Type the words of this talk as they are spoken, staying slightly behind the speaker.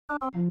Oh,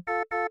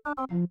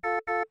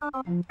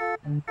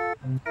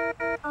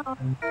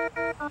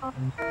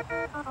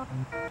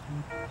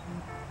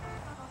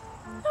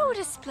 what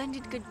a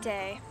splendid good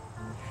day.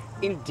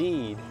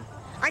 Indeed.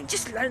 I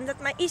just learned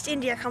that my East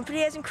India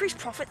Company has increased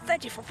profit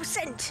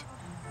 34%.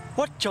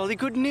 What jolly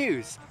good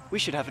news! We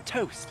should have a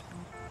toast.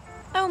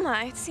 Oh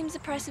my, it seems the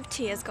price of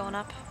tea has gone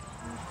up.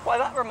 Why,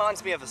 that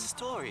reminds me of a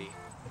story.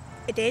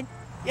 It did?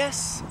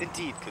 Yes,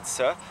 indeed, good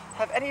sir.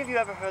 Have any of you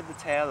ever heard the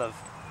tale of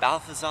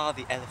Balthazar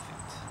the Elephant?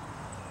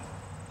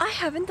 I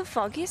haven't the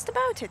foggiest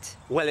about it.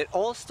 Well, it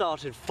all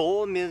started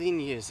 4 million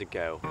years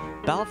ago.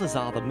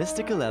 Balthazar the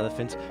mystical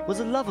elephant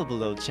was a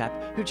lovable old chap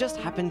who just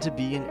happened to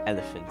be an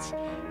elephant.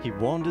 He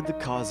wandered the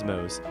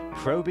cosmos,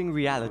 probing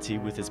reality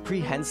with his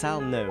prehensile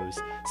nose,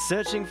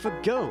 searching for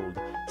gold,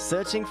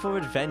 searching for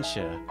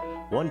adventure.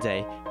 One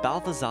day,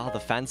 Balthazar the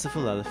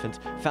fanciful elephant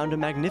found a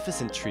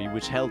magnificent tree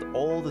which held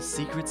all the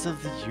secrets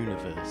of the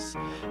universe.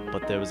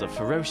 But there was a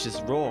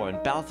ferocious roar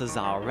and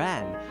Balthazar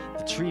ran.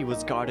 The tree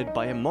was guarded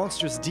by a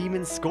monstrous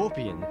demon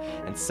scorpion,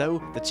 and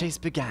so the chase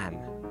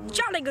began.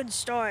 Jolly good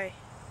story.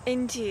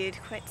 Indeed,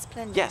 quite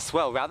splendid. Yes,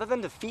 well, rather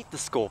than defeat the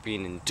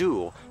scorpion in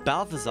duel,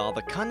 Balthazar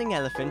the cunning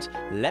elephant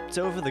leapt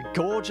over the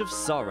gorge of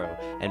sorrow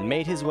and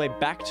made his way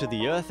back to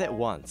the earth at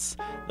once.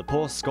 The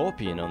poor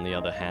scorpion, on the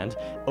other hand,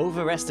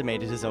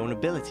 overestimated his own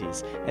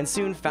abilities and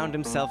soon found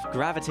himself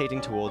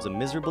gravitating towards a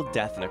miserable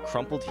death in a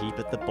crumpled heap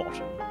at the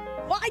bottom.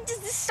 Why does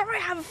this story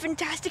have a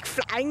fantastic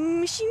flying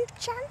machine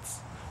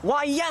chance?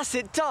 Why, yes,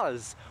 it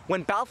does!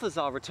 When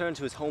Balthazar returned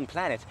to his home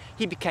planet,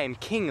 he became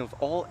king of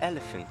all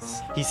elephants.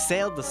 He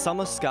sailed the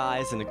summer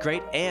skies in a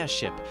great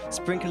airship,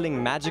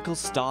 sprinkling magical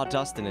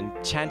stardust and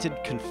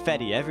enchanted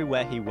confetti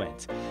everywhere he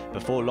went.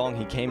 Before long,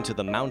 he came to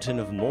the mountain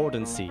of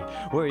Mordancy,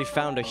 where he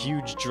found a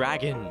huge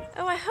dragon.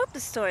 Oh, I hope the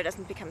story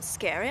doesn't become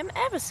scary. I'm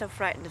ever so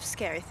frightened of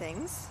scary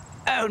things.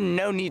 Oh,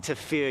 no need to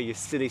fear, you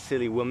silly,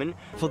 silly woman.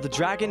 For the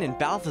dragon and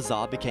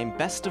Balthazar became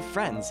best of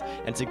friends,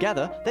 and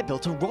together they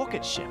built a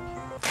rocket ship.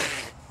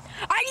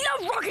 I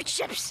love rocket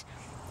ships!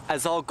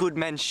 As all good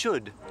men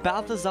should.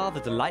 Balthazar the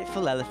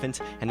delightful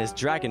elephant and his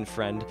dragon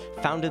friend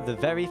founded the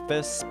very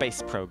first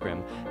space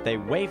program. They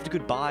waved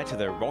goodbye to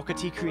their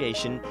rockety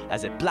creation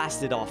as it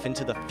blasted off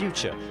into the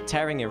future,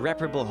 tearing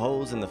irreparable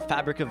holes in the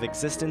fabric of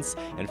existence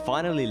and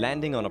finally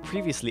landing on a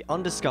previously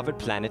undiscovered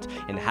planet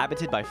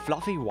inhabited by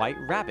fluffy white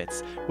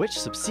rabbits, which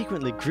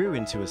subsequently grew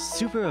into a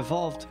super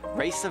evolved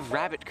race of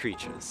rabbit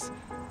creatures.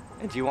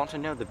 And do you want to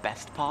know the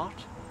best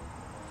part?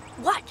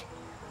 What?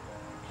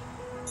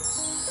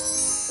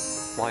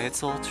 Why,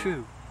 it's all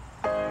true.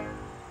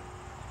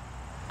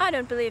 I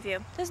don't believe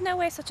you. There's no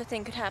way such a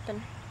thing could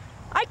happen.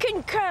 I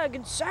concur,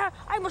 good sir.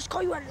 I must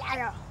call you a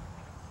liar.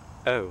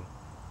 Oh,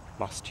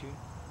 must you?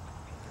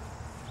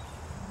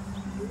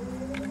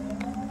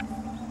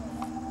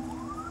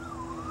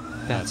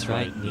 That's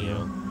right,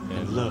 Neil.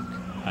 And look,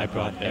 I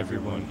brought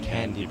everyone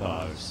candy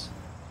bars.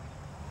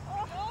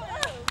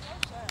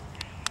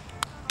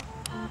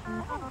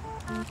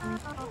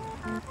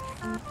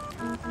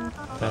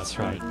 That's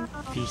right.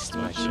 Feast,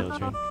 my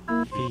children.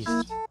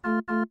 Feast.